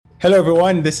Hello,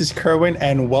 everyone. This is Kerwin,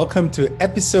 and welcome to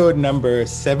episode number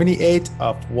 78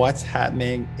 of What's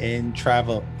Happening in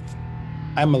Travel.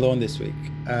 I'm alone this week.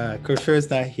 Kursher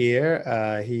is not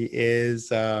here. He is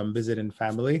visiting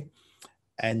family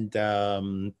and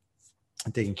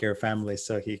taking care of family,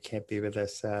 so he can't be with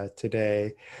us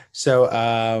today. So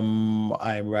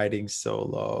I'm writing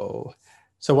solo.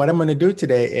 So what I'm going to do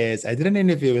today is I did an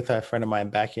interview with a friend of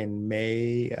mine back in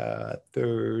May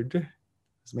 3rd.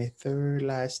 It was May 3rd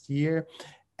last year.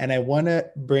 And I want to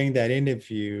bring that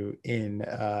interview in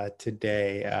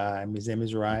today. His name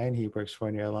is Ryan. He works for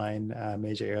an airline,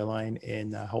 major airline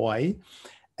in Hawaii.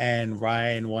 And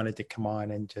Ryan wanted to come on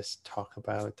and just talk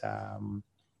about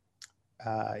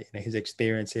his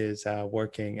experiences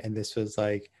working. And this was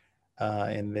like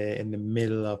in the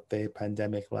middle of the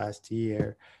pandemic last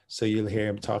year. So you'll hear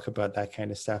him talk about that kind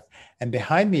of stuff. And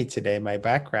behind me today, my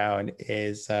background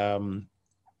is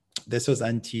this was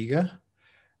Antigua.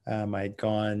 I'd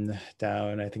gone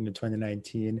down, I think, in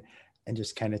 2019, and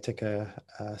just kind of took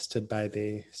stood by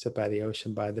the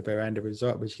ocean by the Veranda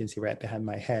Resort, which you can see right behind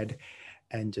my head,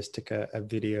 and just took a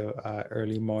video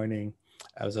early morning.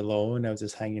 I was alone. I was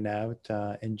just hanging out,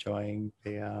 enjoying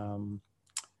the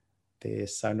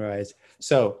sunrise.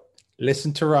 So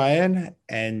listen to Ryan,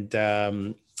 and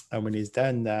when he's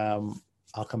done,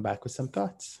 I'll come back with some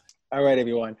thoughts. All right,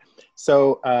 everyone.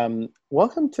 So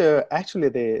welcome to actually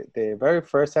the very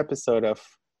first episode of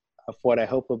what I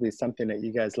hope will be something that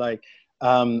you guys like.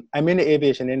 I'm in the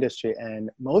aviation industry, and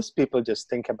most people just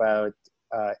think about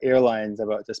airlines,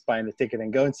 about just buying the ticket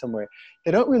and going somewhere.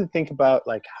 They don't really think about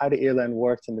like how the airline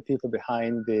works and the people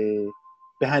behind the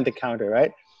counter,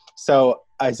 right? So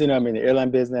as you know, I'm in the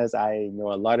airline business. I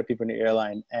know a lot of people in the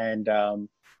airline, and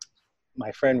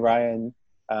my friend Ryan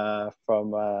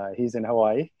he's in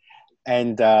Hawaii.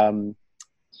 And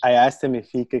I asked him if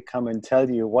he could come and tell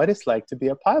you what it's like to be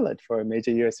a pilot for a major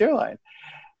US airline.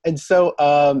 And so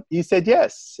he said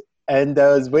yes. And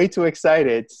I was way too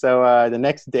excited. So the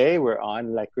next day we're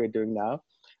on like we're doing now.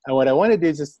 And what I want to do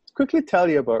is just quickly tell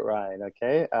you about Ryan,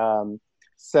 okay?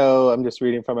 So I'm just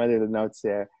reading from my little notes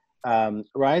here.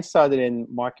 Ryan started in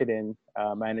marketing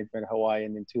management Hawaii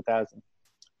in 2000.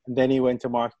 And then he went to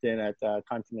marketing at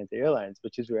Continental Airlines,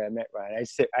 which is where I met Ryan.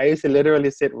 I used to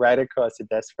literally sit right across the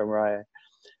desk from Ryan.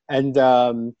 And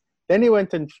then he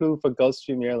went and flew for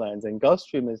Gulfstream Airlines. And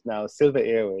Gulfstream is now Silver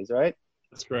Airways, right?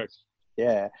 That's correct.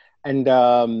 Yeah. And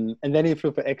then he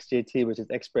flew for XJT, which is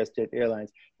Express Jet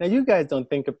Airlines. Now, you guys don't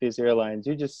think of these airlines.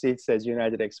 You just see it says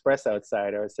United Express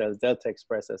outside, or it says Delta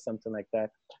Express or something like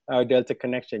that, or Delta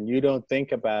Connection. You don't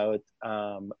think about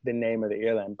the name of the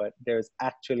airline, but there's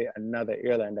actually another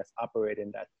airline that's operating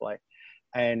that flight.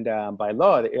 And by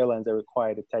law, the airlines are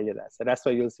required to tell you that. So that's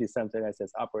why you'll see something that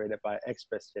says operated by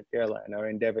Express Jet Airline or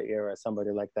Endeavor Air or somebody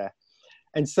like that.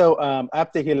 And so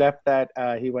after he left that,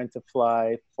 he went to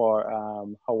fly for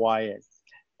Hawaiian.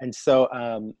 And so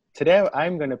today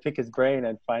I'm going to pick his brain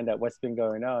and find out what's been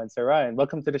going on. So Ryan,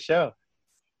 welcome to the show.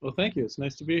 Well, thank you. It's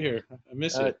nice to be here. I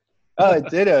miss it. Oh,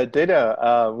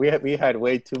 ditto. We had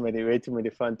way too many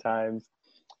fun times.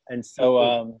 And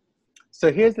so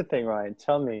so here's the thing, Ryan.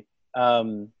 Tell me,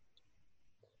 have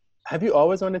you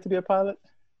always wanted to be a pilot?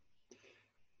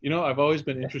 You know, I've always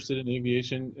been interested in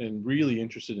aviation and really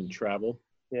interested in travel.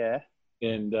 Yeah.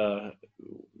 And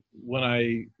when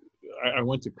I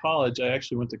went to college, I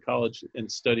actually went to college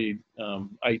and studied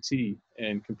IT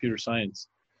and computer science.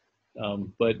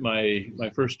 But my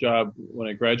first job when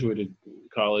I graduated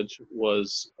college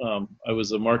was I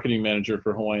was a marketing manager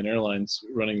for Hawaiian Airlines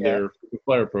running their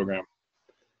flyer program.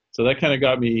 So that kind of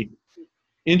got me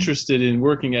interested in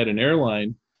working at an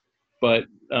airline. But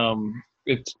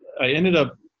I ended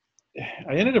up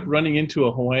running into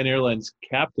a Hawaiian Airlines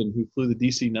captain who flew the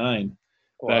DC-9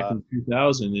 back in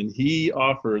 2000. And he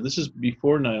offered, this is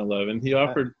before 9/11, he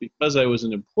offered, because I was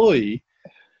an employee,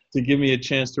 to give me a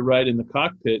chance to ride in the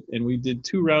cockpit. And we did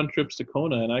 2 round trips to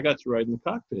Kona, and I got to ride in the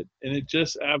cockpit. And it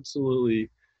just absolutely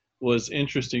was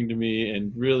interesting to me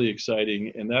and really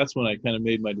exciting. And that's when I kind of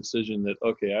made my decision that,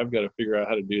 okay, I've got to figure out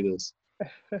how to do this.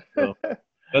 So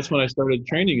that's when I started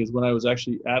training, is when I was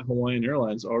actually at Hawaiian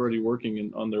Airlines, already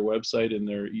working on their website and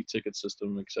their e-ticket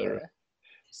system, et cetera. Yeah.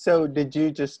 So did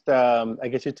you just, I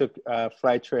guess you took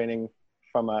flight training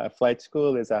from a flight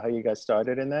school? Is that how you got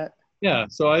started in that? Yeah,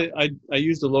 so I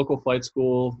used a local flight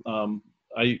school.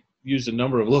 I used a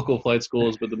number of local flight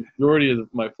schools, but the majority of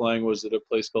my flying was at a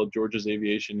place called George's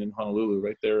Aviation in Honolulu,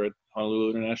 right there at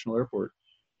Honolulu International Airport.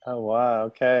 Oh, wow.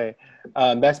 Okay.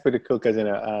 That's pretty cool because,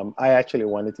 I actually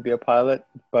wanted to be a pilot,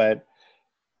 but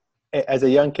As a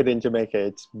young kid in Jamaica,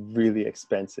 it's really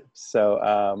expensive.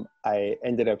 So I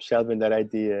ended up shelving that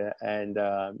idea and,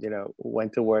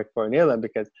 went to work for an airline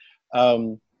because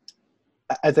um,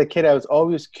 as a kid, I was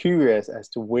always curious as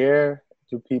to where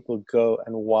do people go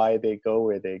and why they go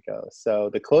where they go. So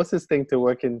the closest thing to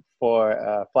working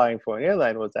for flying for an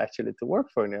airline was actually to work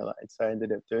for an airline. So I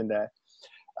ended up doing that.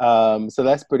 So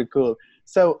that's pretty cool.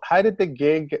 So how did the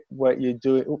gig, what you're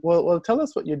doing? Well, tell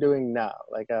us what you're doing now.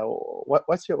 Like,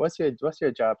 what's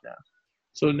your job now?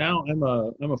 So now I'm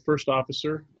a first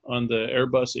officer on the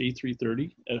Airbus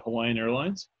A330 at Hawaiian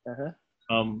Airlines. Uh-huh.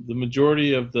 The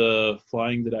majority of the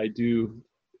flying that I do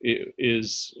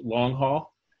is long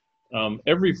haul.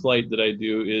 Every flight that I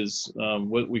do is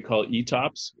what we call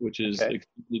ETOPS, which is Okay.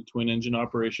 extended twin engine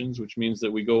operations, which means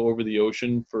that we go over the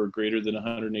ocean for greater than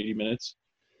 180 minutes.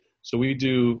 So we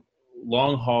do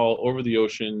long haul over the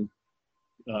ocean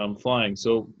flying.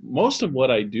 So most of what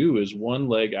I do is one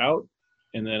leg out,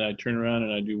 and then I turn around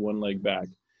and I do one leg back.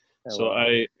 Oh, So wow.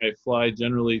 I fly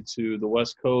generally to the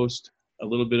West Coast, a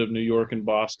little bit of New York and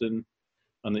Boston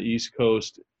on the East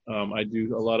Coast. I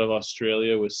do a lot of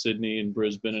Australia with Sydney and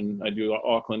Brisbane, and I do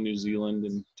Auckland, New Zealand,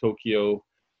 and Tokyo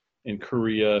and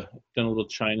Korea. Done a little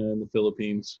China and the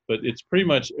Philippines, but it's pretty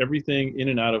much everything in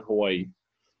and out of Hawaii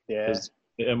Yeah. because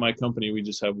at my company we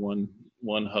just have one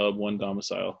hub, one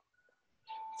domicile.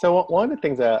 So one of the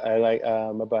things I like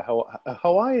about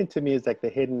Hawaiian to me is like the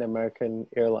hidden American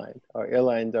airline or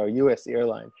airlines or U.S.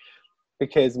 airline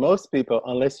because most people,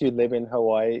 unless you live in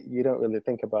Hawaii, you don't really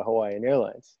think about Hawaiian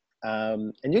Airlines.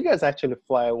 And you guys actually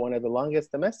fly one of the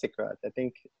longest domestic routes. I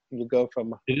think you go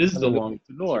from It is the Honolulu long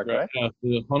to domestic Newark, route. right? Yeah,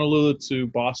 the Honolulu to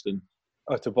Boston.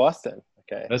 Oh, to Boston.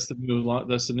 Okay. That's the new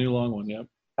long one. Yeah,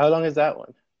 How long is that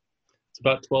one? it's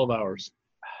about 12 hours.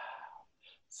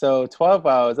 So 12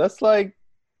 hours. That's like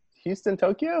Houston,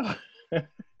 Tokyo?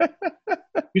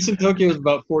 Houston Tokyo is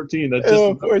about 14. That's just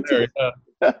Oh, about there. 14.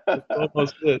 Yeah, that's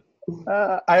almost it.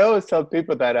 I always tell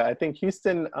people that I think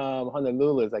Houston,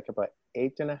 Honolulu is like about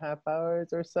 8.5 hours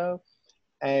or so.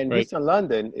 And Right. Houston,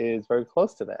 London is very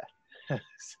close to that.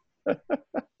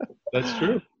 That's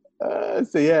true.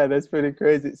 So yeah, that's pretty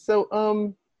crazy.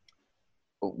 So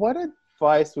what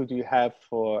advice would you have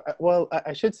for? Well,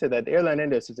 I should say that the airline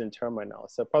industry is in turmoil now,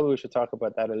 so probably we should talk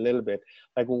about that a little bit.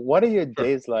 Like, what are your Sure.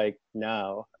 days like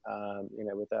now?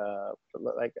 With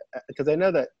like because I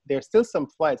know that there's still some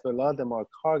flights, but a lot of them are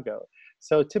cargo.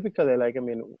 So typically, like, I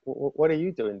mean, what are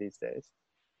you doing these days?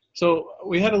 So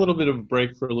we had a little bit of a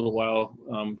break for a little while,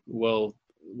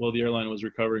 while the airline was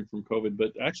recovering from COVID.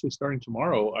 But actually, starting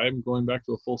tomorrow, I'm going back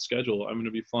to a full schedule. I'm going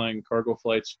to be flying cargo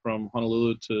flights from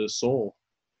Honolulu to Seoul.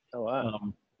 Oh wow,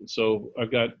 Um, so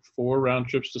I've got 4 round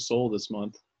trips to Seoul this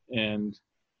month, and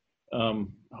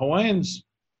Hawaiians,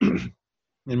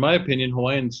 in my opinion,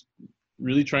 Hawaiians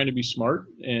really trying to be smart,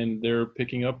 and they're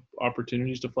picking up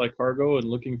opportunities to fly cargo and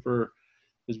looking for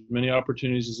as many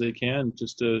opportunities as they can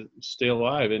just to stay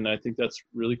alive. And I think that's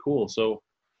really cool. So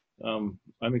I'm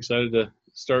excited to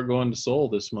start going to Seoul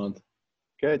this month.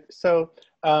 good. So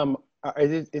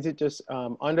is it just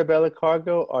underbelly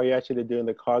cargo, or are you actually doing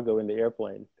the cargo in the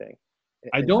airplane thing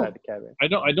I inside don't, the cabin?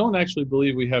 I don't actually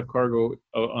believe we have cargo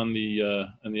on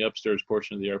the upstairs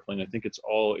portion of the airplane. I think it's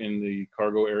all in the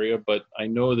cargo area. But I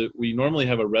know that we normally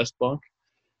have a rest bunk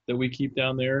that we keep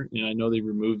down there, and I know they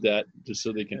removed that just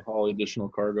so they can haul additional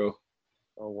cargo.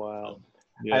 Oh wow. Um,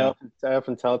 I yeah, often I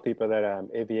often tell people that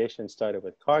aviation started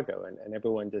with cargo, and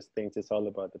everyone just thinks it's all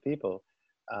about the people.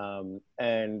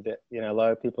 And a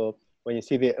lot of people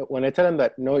when I tell them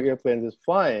that no airplanes is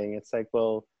flying, it's like,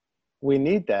 well, we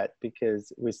need that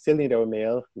because we still need our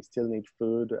mail, we still need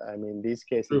food. I mean, these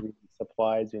cases true. we need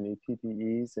supplies, we need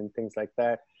PPEs and things like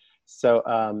that. So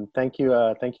thank you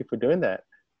for doing that.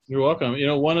 You're welcome.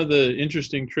 One of the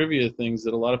interesting trivia things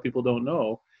that a lot of people don't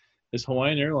know is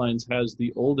Hawaiian Airlines has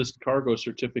the oldest cargo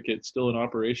certificate still in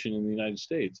operation in the United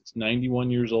States. It's 91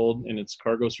 years old, and it's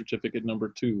cargo certificate number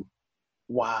 2.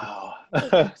 Wow.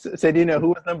 So do you know who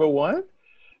was number one?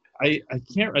 I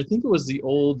can't. I think it was the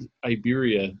old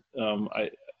Iberia.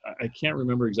 I can't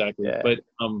remember exactly, Yeah. but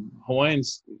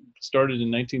Hawaiians started in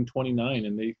 1929,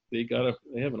 and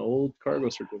they have an old cargo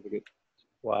certificate.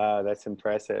 Wow, that's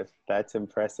impressive. That's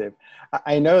impressive.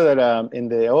 I know that in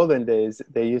the olden days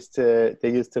they used to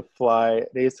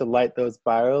light those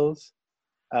barrels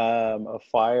of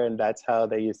fire, and that's how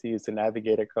they used to use to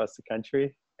navigate across the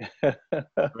country.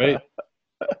 Right,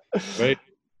 right.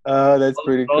 Oh, that's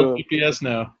pretty All cool. GPS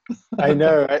now. I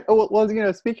know, right? Oh, well,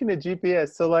 speaking of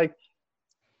GPS, so like,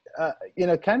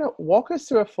 kind of walk us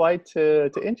through a flight to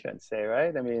Incheon, say,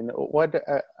 right? I mean,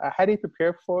 how do you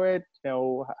prepare for it?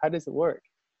 How does it work?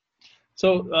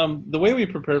 So the way we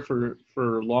prepare for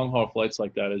long haul flights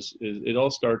like that is it all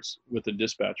starts with a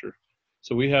dispatcher.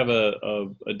 So we have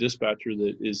a dispatcher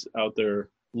that is out there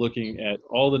looking at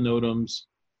all the NOTAMs,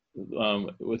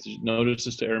 with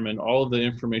notices to airmen, all of the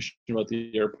information about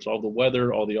the airports, all the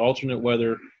weather, all the alternate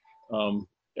weather, um,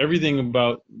 everything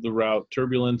about the route,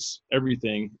 turbulence,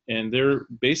 everything. And they're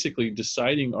basically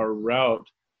deciding our route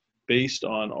based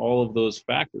on all of those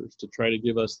factors to try to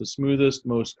give us the smoothest,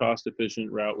 most cost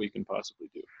efficient route we can possibly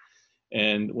do.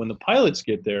 And when the pilots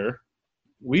get there,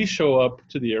 we show up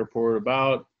to the airport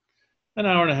about an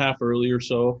hour and a half early or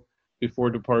so before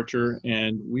departure,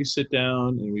 and we sit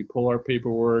down and we pull our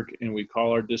paperwork and we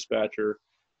call our dispatcher,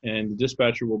 and the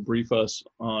dispatcher will brief us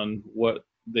on what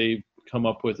they've come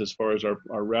up with as far as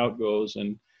our route goes,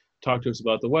 and talk to us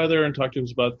about the weather and talk to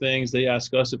us about things. They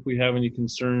ask us if we have any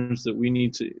concerns that we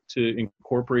need to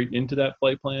incorporate into that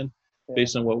flight plan Yeah.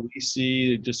 based on what we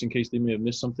see, just in case they may have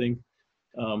missed something.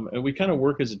 And we kind of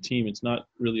work as a team. It's not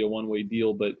really a one-way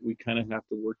deal, but we kind of have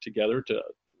to work together to,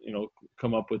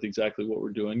 come up with exactly what we're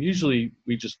doing. Usually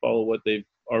we just follow what they've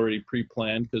already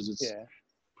pre-planned because it's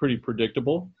pretty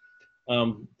predictable.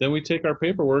 Then we take our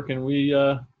paperwork and we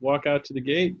walk out to the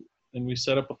gate and we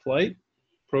set up a flight,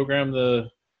 program the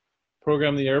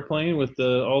airplane with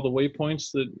all the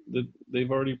waypoints that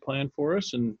they've already planned for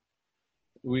us, and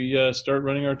we start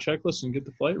running our checklist and get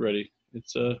the flight ready.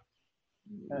 It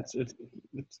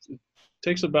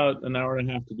takes about an hour and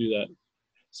a half to do that.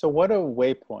 So what are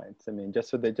waypoints? I mean, just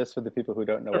for the people who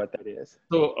don't know what that is.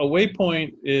 So a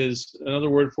waypoint is another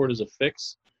word for it is a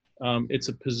fix. It's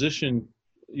a position.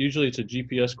 Usually, it's a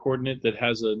GPS coordinate that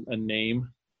has a name.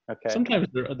 Okay. Sometimes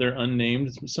they're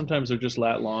unnamed. Sometimes they're just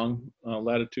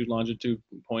latitude, longitude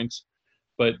points.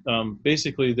 But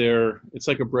basically, it's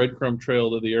like a breadcrumb trail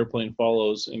that the airplane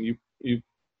follows, and you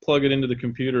plug it into the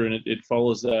computer, and it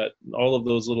follows all of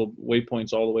those little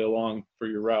waypoints all the way along for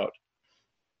your route.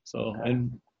 So,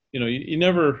 and you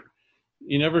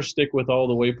never stick with all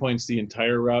the waypoints the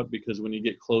entire route, because when you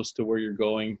get close to where you're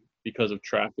going, because of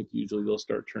traffic, usually they'll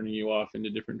start turning you off into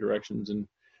different directions and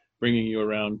bringing you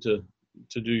around to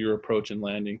do your approach and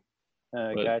landing.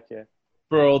 Gotcha.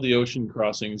 For all the ocean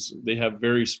crossings, they have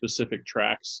very specific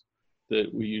tracks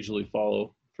that we usually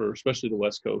follow for, especially the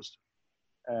West Coast.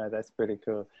 That's pretty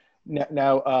cool.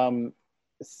 Now,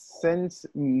 since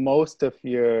most of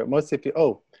your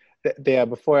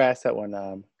before I asked that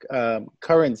one,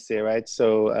 currency, right?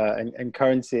 So, and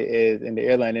currency is in the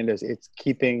airline industry, it's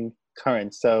keeping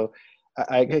current. So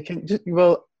I can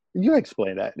you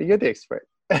explain that. You're the expert.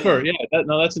 Sure. Yeah.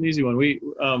 That's an easy one. We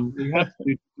have to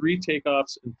do 3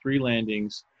 takeoffs and 3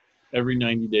 landings every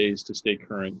 90 days to stay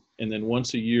current. And then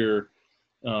once a year,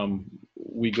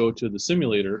 we go to the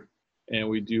simulator and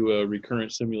we do a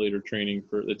recurrent simulator training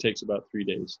that takes about 3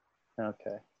 days.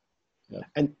 Okay. Yeah.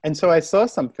 And so I saw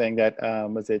something that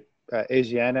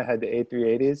Asiana had the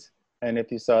A380s, and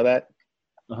if you saw that,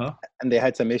 and they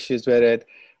had some issues with it,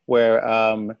 where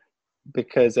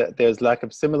because there's lack of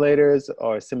simulators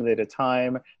or simulator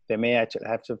time, they may actually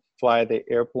have to fly the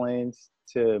airplanes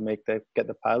to get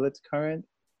the pilots current.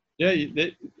 Yeah,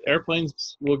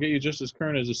 airplanes will get you just as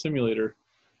current as a simulator.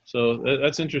 So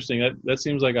that's interesting. That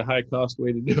seems like a high cost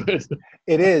way to do it.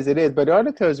 It is. But the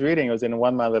article I was reading was in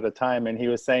 1 Mile at a Time, and he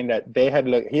was saying that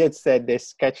he had said they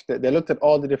sketched it. They looked at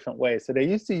all the different ways. So they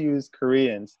used to use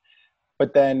Koreans,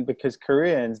 but then because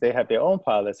Koreans, they have their own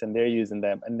pilots and they're using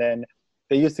them. And then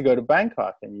they used to go to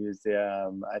Bangkok and use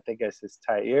I think it's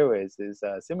Thai Airways,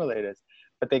 simulators.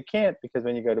 But they can't, because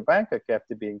when you go to Bangkok, you have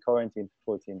to be in quarantine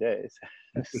for 14 days.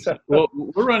 So, well,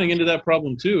 we're running into that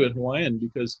problem too at Hawaiian,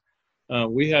 because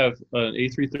we have an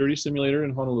A330 simulator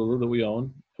in Honolulu that we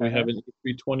own. We have an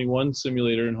A321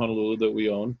 simulator in Honolulu that we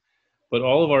own. But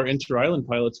all of our inter-island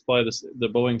pilots fly the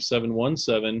Boeing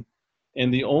 717.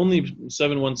 And the only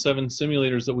 717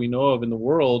 simulators that we know of in the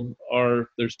world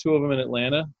there's 2 of them in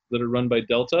Atlanta that are run by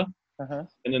Delta.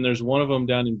 And then there's one of them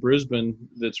down in Brisbane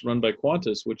that's run by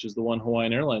Qantas, which is the one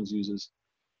Hawaiian Airlines uses.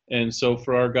 And so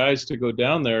for our guys to go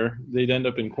down there, they'd end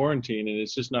up in quarantine, and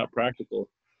it's just not practical.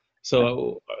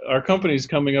 So our company's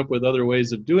coming up with other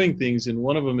ways of doing things. And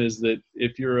one of them is that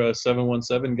if you're a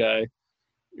 717 guy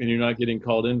and you're not getting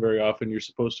called in very often, you're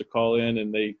supposed to call in,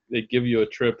 and they give you a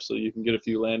trip so you can get a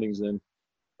few landings in.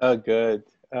 Oh, good.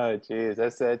 Oh, geez.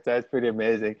 That's pretty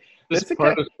amazing. This is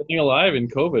part of staying alive in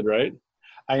COVID, right?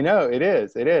 I know it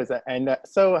is. And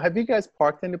so have you guys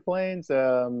parked in the planes?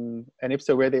 And if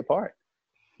so, where they park?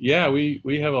 Yeah,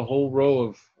 we have a whole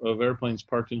row of airplanes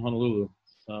parked in Honolulu.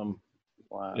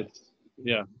 Wow.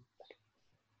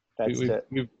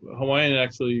 Hawaiian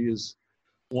actually is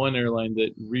one airline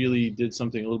that really did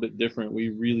something a little bit different. We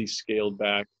really scaled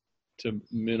back to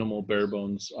minimal bare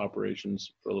bones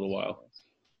operations for a little while.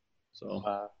 So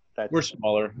we're That's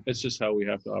smaller. It's just how we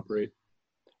have to operate.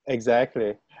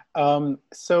 exactly.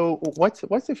 So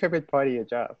what's your favorite part of your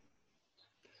job?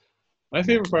 My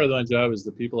favorite part of my job is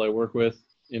the people I work with.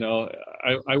 You know,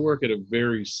 I work at a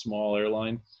very small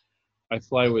airline. I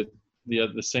fly with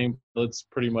the same pilots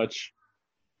pretty much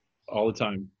all the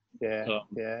time. Yeah, Um,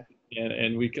 yeah.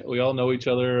 and we all know each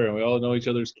other, and we all know each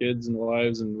other's kids and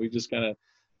wives, and we just kind of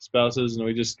spouses, and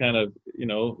we just kind of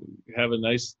have a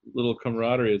nice little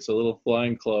camaraderie. It's a little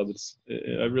flying club.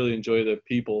 I really enjoy the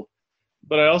people,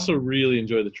 but I also really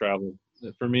enjoy the travel.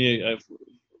 For me,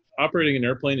 operating an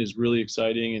airplane is really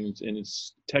exciting, and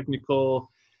it's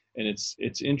technical, and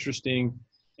it's interesting,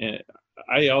 and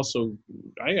I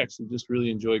actually just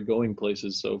really enjoy going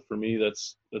places. So for me,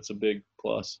 that's a big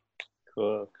plus.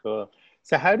 Cool, cool.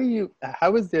 So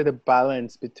how is there the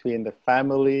balance between the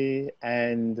family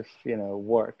and,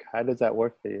 work? How does that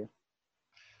work for you?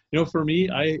 For me,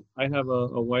 I have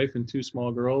a wife and two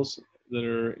small girls that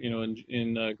are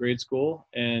in grade school,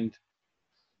 and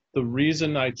the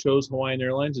reason I chose Hawaiian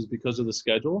Airlines is because of the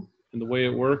schedule, and the way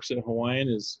it works at Hawaiian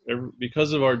is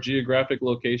because of our geographic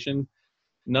location.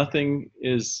 Nothing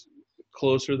is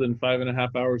closer than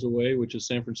 5.5 hours away, which is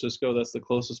San Francisco. That's the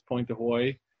closest point to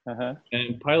Hawaii. Uh-huh.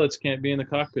 And pilots can't be in the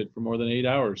cockpit for more than 8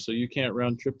 hours, so you can't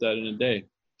round trip that in a day.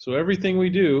 So everything we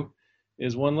do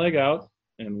is one leg out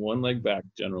and one leg back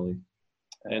generally.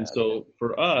 And so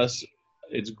for us,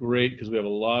 it's great because we have a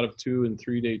lot of 2 and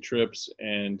 3 day trips,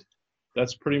 and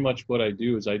that's pretty much what I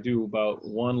do. Is I do about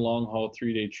one long haul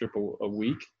 3 day trip a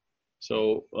week.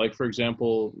 So, like for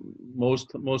example,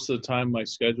 most of the time my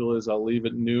schedule is I'll leave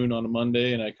at noon on a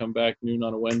Monday and I come back noon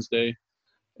on a Wednesday,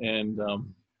 and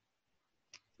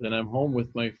then I'm home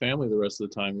with my family the rest of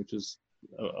the time, which is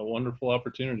a wonderful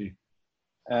opportunity.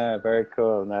 Very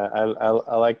cool. No,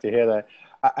 I like to hear that.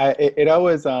 It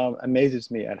always amazes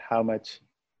me at how much,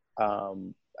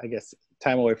 I guess,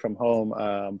 time away from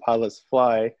home pilots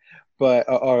fly, but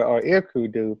or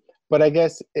aircrew do. But I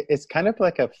guess it's kind of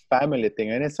like a family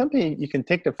thing, and it's something you can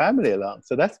take the family along.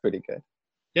 So that's pretty good.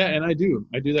 Yeah, and I do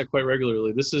that quite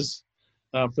regularly. This is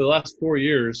for the last 4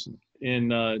 years.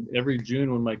 In every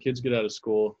June when my kids get out of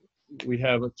school, we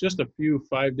have just a few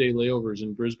 5 day layovers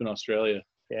in Brisbane, Australia.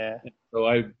 Yeah. So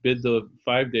I bid the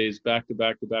 5 days back to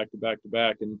back to back to back to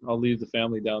back, and I'll leave the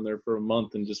family down there for a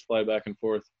month and just fly back and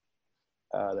forth.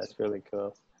 That's really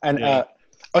cool. And Yeah.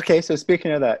 okay, so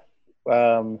speaking of that,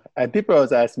 and people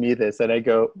always ask me this, and I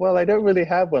go, well, I don't really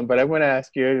have one, but I want to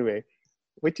ask you anyway.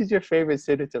 Which is your favorite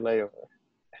city to lay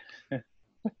over?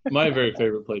 My very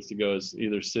favorite place to go is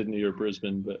either Sydney or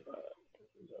Brisbane, but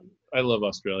I love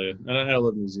Australia, and I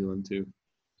love New Zealand too.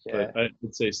 Yeah, But I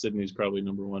would say Sydney's probably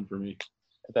number one for me.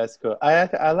 that's cool.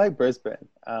 I like Brisbane.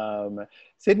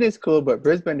 Sydney's cool, but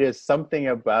Brisbane, there's something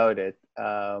about it.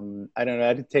 I don't know. I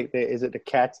had to take is it the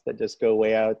cats that just go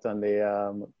way out on the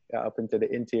up into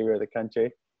the interior of the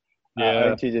country, or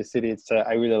Yeah. into the city? It's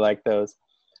I really like those.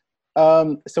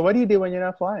 So what do you do when you're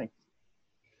not flying?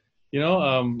 You know,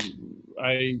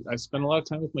 I spend a lot of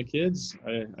time with my kids.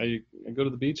 I go to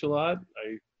the beach a lot.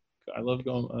 I love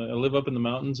going. I live up in the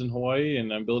mountains in Hawaii,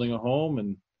 and I'm building a home.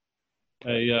 And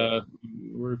Very cool.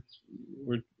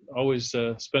 we're always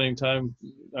spending time.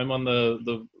 I'm on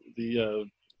the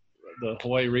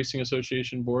Hawaii Racing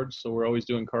Association board, so we're always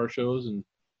doing car shows and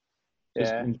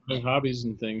just Yeah. enjoying hobbies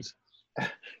and things.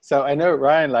 So I know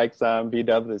Ryan likes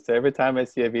VW. So every time I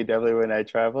see a VW when I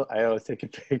travel, I always take a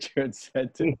picture and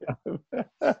send to him.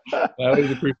 I always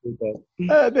appreciate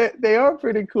that. They are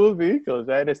pretty cool vehicles,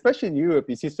 right? Especially in Europe,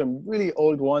 you see some really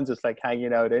old ones just like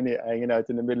hanging out in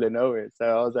the middle of nowhere. So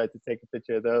I always like to take a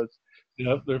picture of those.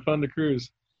 Yep, they're fun to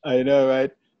cruise. I know,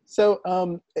 right? So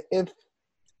if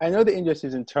I know the industry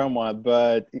is in turmoil,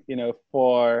 but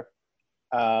for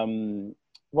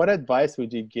what advice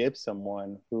would you give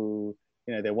someone who,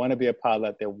 they want to be a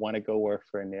pilot, they want to go work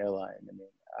for an airline? I mean,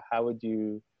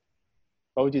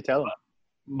 what would you tell them?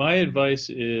 My advice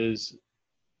is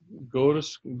go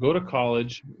to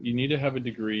college. You need to have a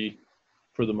degree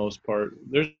for the most part.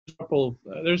 There's people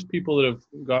that have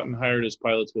gotten hired as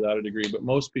pilots without a degree, but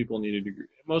most people need a degree.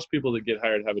 Most people that get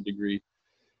hired have a degree.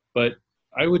 But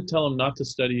I would tell them not to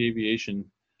study aviation,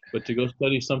 but to go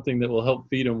study something that will help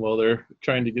feed them while they're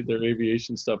trying to get their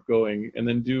aviation stuff going, and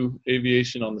then do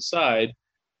aviation on the side.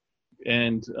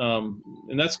 And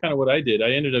that's kind of what I did.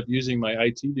 I ended up using my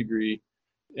IT degree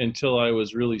until I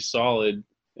was really solid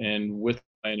and with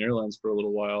Hawaiian Airlines for a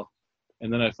little while.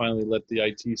 And then I finally let the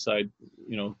IT side,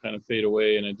 kind of fade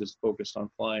away, and I just focused on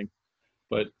flying.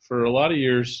 But for a lot of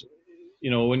years,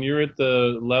 when you're at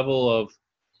the level of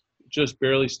just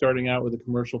barely starting out with a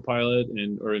commercial pilot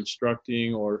and or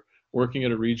instructing or working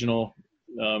at a regional,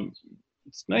 um,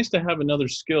 it's nice to have another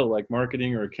skill like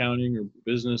marketing or accounting or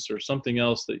business or something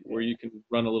else that where you can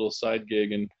run a little side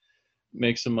gig and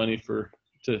make some money for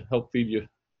to help feed you.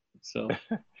 So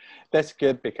That's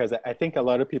good because I think a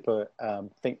lot of people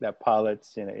think that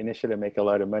pilots, initially make a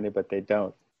lot of money, but they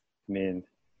don't. I mean,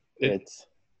 it it's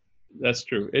that's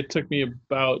true. It took me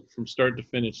about from start to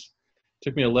finish. It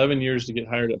took me 11 years to get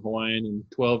hired at Hawaiian and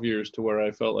 12 years to where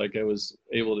I felt like I was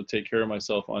able to take care of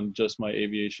myself on just my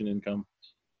aviation income.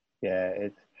 yeah,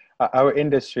 our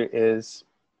industry is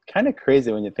kind of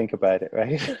crazy when you think about it,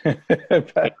 right?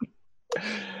 Yeah.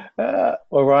 But,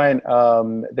 well,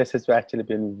 Ryan, this has actually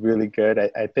been really good.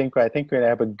 I think we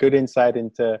have a good insight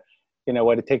into,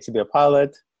 what it takes to be a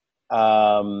pilot,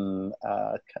 kind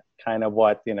of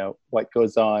what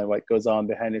goes on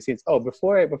behind the scenes. Oh,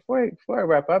 before I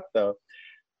wrap up though,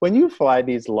 when you fly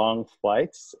these long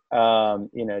flights, I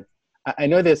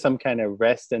know there's some kind of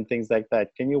rest and things like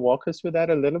that. Can you walk us through that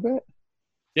a little bit?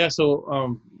 Yeah.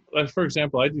 So, like for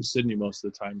example, I do Sydney most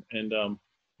of the time, and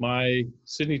my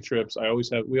Sydney trips,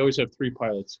 we always have three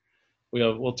pilots.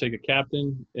 We'll take a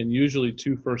captain and usually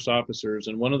two first officers,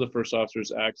 and one of the first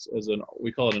officers acts as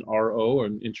we call it an RO, or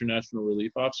an international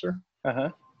relief officer. Uh-huh.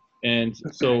 And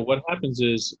so what happens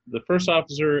is the first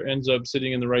officer ends up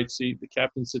sitting in the right seat, the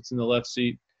captain sits in the left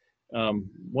seat.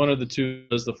 One of the two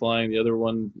does the flying, the other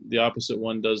one, the opposite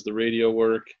one, does the radio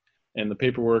work and the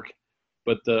paperwork.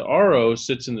 But the RO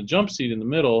sits in the jump seat in the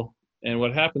middle. And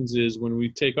what happens is when we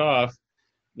take off,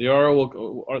 the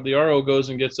RO goes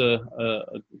and gets a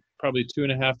probably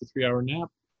 2.5 to 3 hour nap,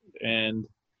 and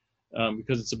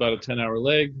because it's about a 10-hour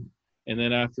leg. And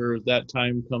then after that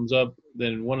time comes up,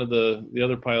 then one of the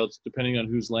other pilots, depending on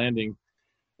who's landing,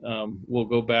 will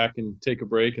go back and take a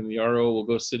break, and the RO will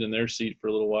go sit in their seat for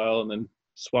a little while, and then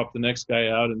swap the next guy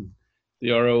out, and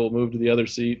the RO will move to the other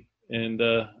seat, and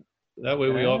that way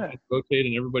we all Ah, kind of rotate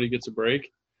and everybody gets a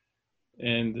break,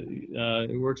 and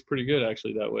it works pretty good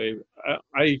actually that way.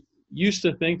 I used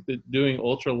to think that doing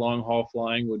ultra long haul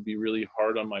flying would be really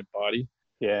hard on my body,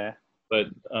 yeah. but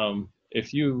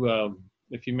if you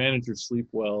manage your sleep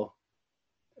well,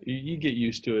 you get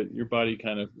used to it. Your body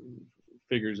kind of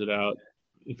figures it out.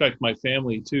 In fact, my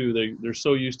family too, they're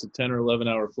so used to 10 or 11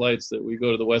 hour flights that we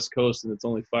go to the West Coast and it's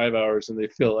only 5 hours, and they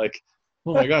feel like,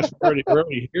 oh my gosh, we're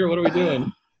already here. What are we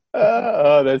doing?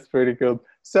 Oh, that's pretty cool.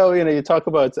 So, you talk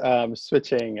about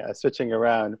switching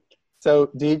around.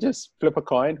 So, do you just flip a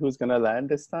coin? Who's gonna land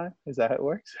this time? Is that how it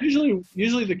works?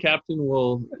 Usually the captain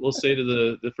will say to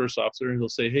the first officer, and he'll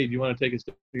say, hey, do you want to take us?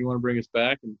 Do you want to bring us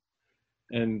back?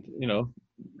 And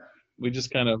we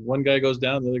just kind of, one guy goes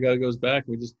down, the other guy goes back.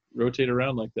 We just rotate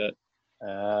around like that.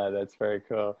 Ah, that's very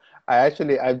cool.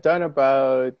 I've done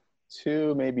about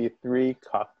two, maybe three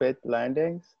cockpit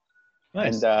landings,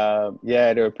 and Nice.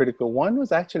 yeah, they were pretty cool. One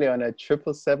was actually on a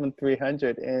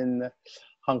 777-300 in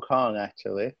Hong Kong,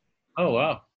 actually. Oh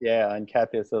wow. Yeah, on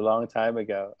Cathay. It's a long time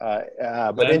ago.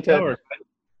 But Land into tower.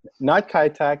 not Kai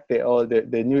Tak,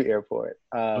 the new airport.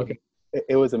 Okay.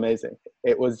 It was amazing.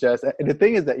 It was just, and the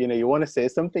thing is that you want to say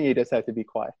something, you just have to be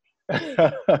quiet.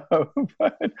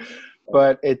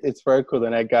 but it's very cool.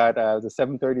 And I got the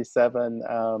 737.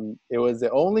 It was the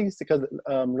only, because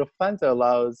Lufthansa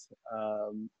allows,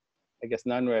 I guess,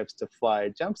 non-revs to fly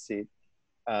jump seat.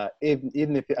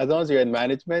 Even if, as long as you're in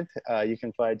management, you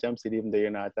can fly a jump seat even though you're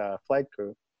not flight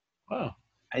crew. Wow.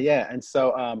 Yeah, and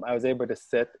so I was able to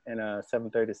sit in a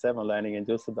 737 landing in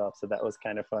Dusseldorf, so that was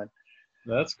kind of fun.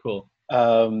 That's cool.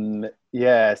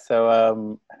 Yeah,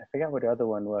 so I forgot what the other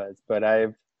one was, but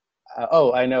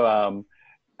oh, I know.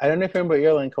 I don't know if you remember an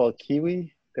airline called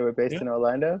Kiwi. They were based Yeah. in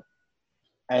Orlando,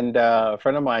 and a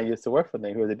friend of mine used to work for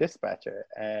them. Who was a dispatcher,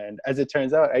 and as it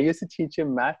turns out, I used to teach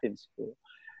him math in school.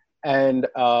 And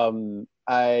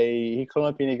he called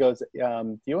up and he goes,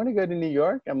 "Do you want to go to New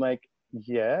York?" I'm like,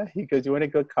 "Yeah." He goes, "You want to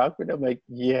go cockpit?" I'm like,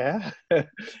 "Yeah."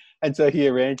 And so he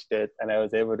arranged it, and I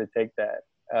was able to take that.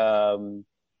 And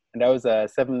that was a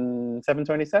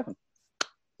 727.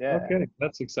 Yeah, Okay.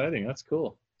 That's exciting. That's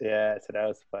cool. yeah. So that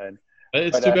was fun.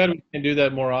 It's But too bad we can't do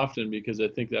that more often, because I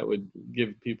think that would give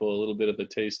people a little bit of a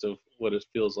taste of what it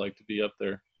feels like to be up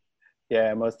there.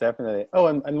 yeah, most definitely. Oh,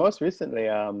 and most recently,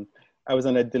 I was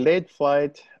on a delayed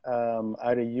flight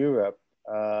out of Europe.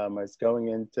 I was going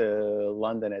into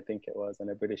London, I think it was, on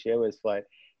a British Airways flight.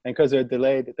 And because they're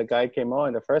delayed, the guy came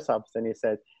on, the first officer, and he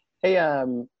said, "Hey,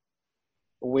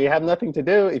 we have nothing to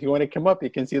do. If you want to come up,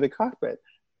 you can see the cockpit."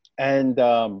 And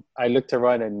I looked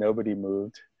around and nobody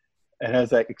moved. And I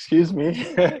was like, "Excuse me."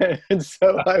 And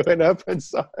so I went up and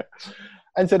saw it.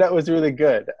 And so that was really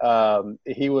good.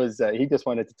 He just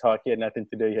wanted to talk. He had nothing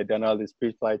to do. He had done all these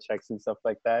pre-flight checks and stuff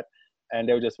like that, and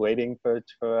they were just waiting for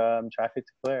traffic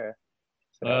to clear.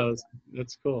 So that was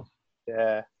That's cool.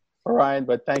 yeah. Ryan,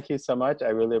 but thank you so much. I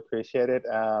really appreciate it.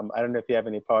 I don't know if you have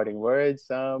any parting words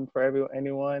for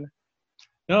anyone.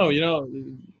 No,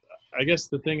 I guess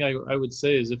the thing I would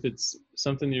say is if it's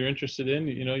something you're interested in,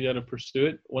 you got to pursue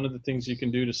it. One of the things you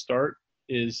can do to start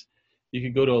is you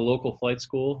could go to a local flight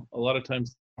school. A lot of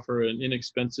times they offer an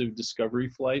inexpensive discovery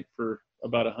flight for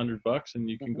about $100, and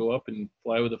you can go up and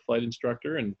fly with a flight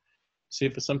instructor and see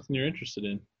if it's something you're interested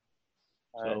in.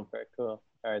 All right, very cool.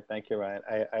 All right, thank you, Ryan.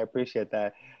 I appreciate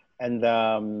that. And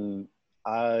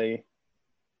I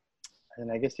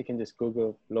and I guess you can just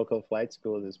Google local flight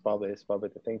schools is probably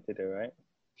the thing to do, right?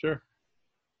 Sure.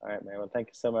 All right, man. Well, thank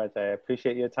you so much. I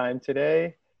appreciate your time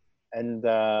today, and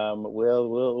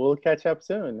we'll catch up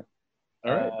soon.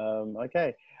 All right.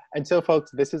 Okay. And so,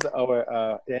 folks, this is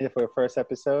our the end of our first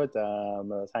episode. I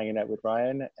was hanging out with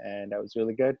Ryan, and that was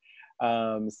really good.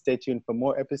 Stay tuned for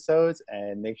more episodes,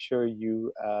 and make sure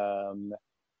you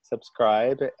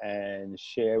subscribe and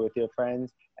share with your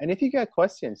friends. And if you got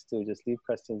questions too, just leave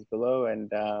questions below,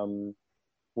 and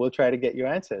we'll try to get your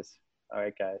answers. All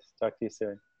right, guys. Talk to you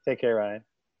soon. Take care, Ryan.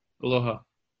 Aloha.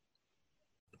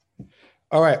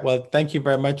 All right. Well, thank you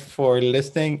very much for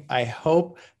listening. I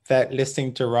hope that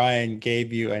listening to Ryan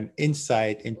gave you an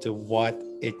insight into what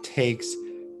it takes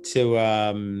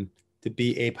to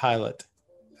be a pilot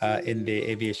in the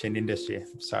aviation industry.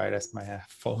 I'm sorry, that's my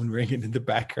phone ringing in the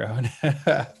background.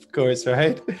 Of course,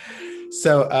 right?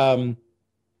 So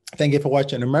thank you for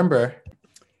watching. Remember,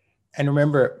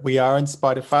 we are on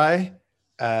Spotify.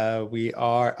 We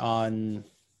are on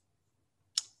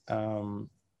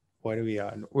what are we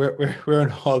on? We're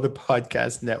on all the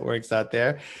podcast networks out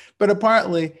there, but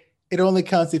apparently it only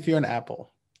counts if you're on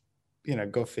Apple.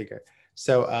 Go figure.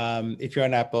 So if you're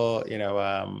on Apple,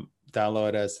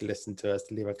 download us, listen to us,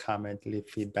 leave a comment, leave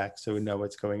feedback, so we know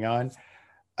what's going on.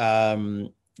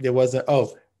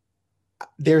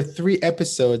 There are 3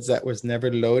 episodes that was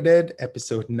never loaded: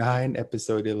 episode 9,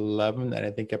 episode 11, and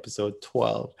I think episode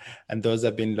 12, and those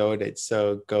have been loaded.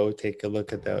 So go take a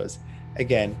look at those.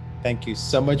 Again, thank you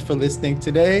so much for listening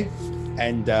today,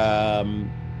 and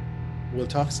we'll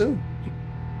talk soon.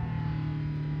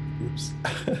 Oops.